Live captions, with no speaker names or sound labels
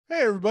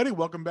Hey everybody,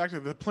 welcome back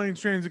to the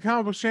Planes, Trains, and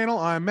Comic Books channel.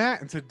 I'm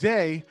Matt, and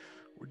today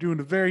we're doing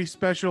a very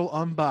special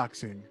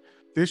unboxing.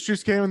 This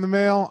just came in the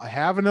mail. I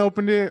haven't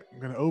opened it.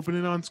 I'm going to open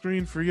it on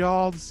screen for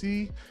y'all to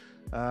see.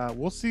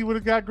 We'll see what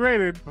it got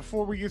graded.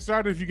 Before we get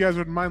started, if you guys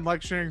wouldn't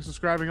mind sharing,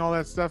 subscribing, all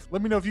that stuff,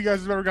 let me know if you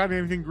guys have ever gotten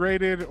anything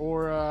graded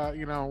or,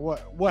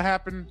 what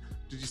happened.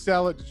 Did you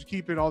sell it? Did you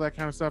keep it? All that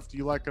kind of stuff. Do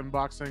you like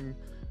unboxing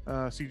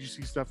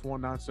CGC stuff and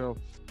whatnot?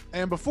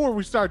 And before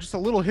we start, just a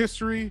little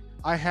history.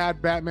 I had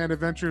Batman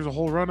Adventures, a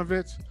whole run of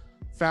it.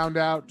 Found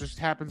out, just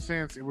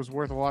happenstance, it was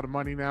worth a lot of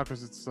money now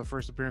because it's the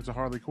first appearance of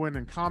Harley Quinn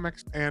in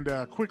comics, and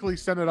quickly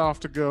sent it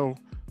off to go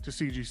to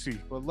CGC.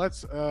 But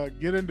let's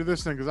get into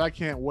this thing because I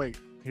can't wait.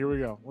 Here we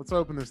go. Let's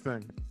open this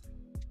thing.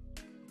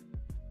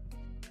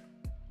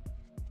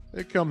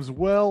 It comes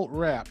well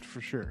wrapped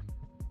for sure.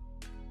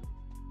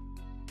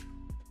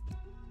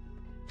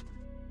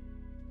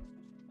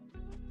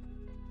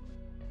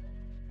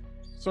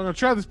 So I'm gonna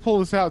try to pull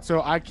this out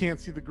so I can't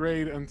see the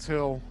grade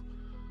until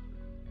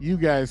you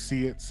guys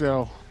see it.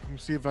 So let me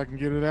see if I can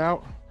get it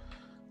out.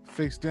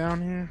 Face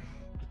down here.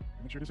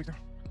 Make sure it is face down.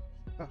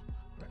 Oh,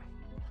 right.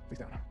 Face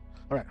down.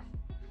 All right.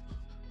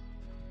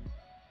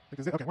 This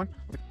is it. Okay, one.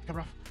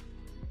 Cover off.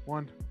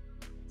 1,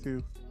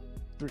 2,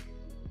 3.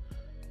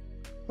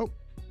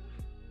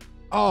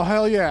 Oh,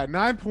 hell yeah.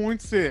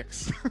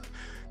 9.6.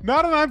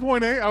 Not a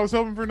 9.8. I was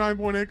hoping for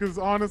 9.8 because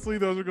honestly,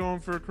 those are going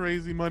for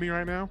crazy money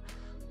right now.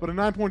 But a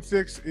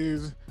 9.6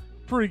 is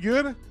pretty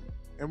good,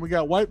 and we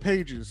got white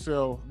pages,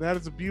 so that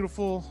is a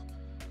beautiful,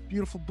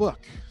 beautiful book.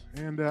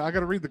 And I got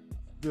to read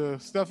the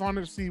stuff on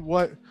it to see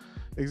what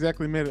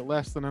exactly made it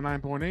less than a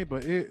 9.8,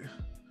 but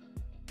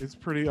it's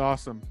pretty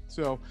awesome.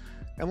 So,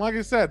 and like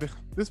I said,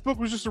 this book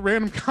was just a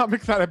random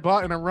comic that I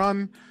bought in a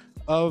run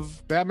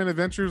of Batman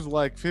Adventures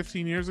like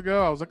 15 years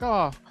ago. I was like,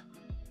 oh,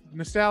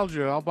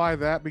 nostalgia, I'll buy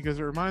that because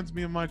it reminds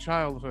me of my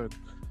childhood.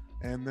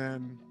 And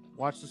then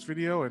watch this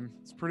video, and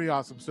it's pretty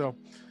awesome. So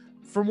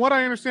from what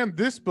I understand,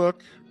 this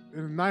book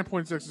in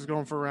 9.6 is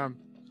going for around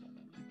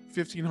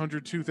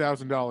 $1,500,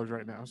 $2,000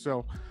 right now.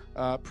 So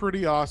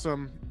pretty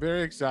awesome.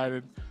 Very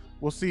excited.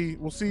 We'll see.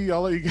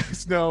 I'll let you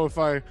guys know if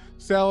I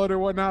sell it or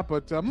whatnot,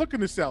 but I'm looking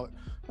to sell it.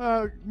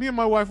 Me and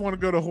my wife want to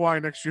go to Hawaii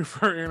next year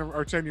for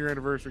our 10-year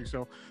anniversary,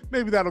 so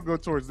maybe that'll go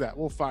towards that.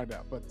 We'll find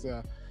out. But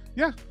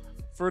yeah,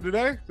 for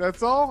today,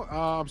 that's all.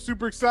 I'm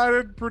super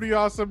excited. Pretty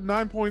awesome.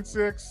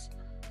 9.6.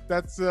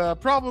 That's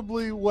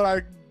probably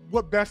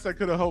what best I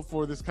could have hoped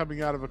for, this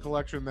coming out of a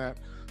collection that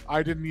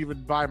I didn't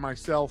even buy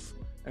myself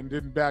and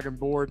didn't bag and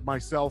board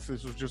myself.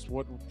 This was just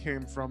what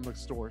came from the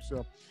store.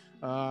 So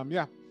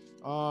yeah,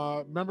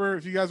 remember,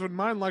 if you guys wouldn't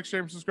mind,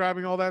 sharing,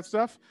 subscribing, all that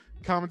stuff,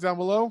 comment down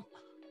below.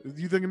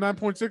 Do you think a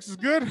 9.6 is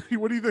good?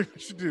 What do you think I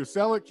should do?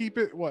 Sell it, keep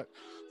it, what?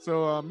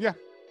 So yeah,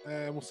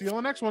 and we'll see you on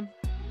the next one.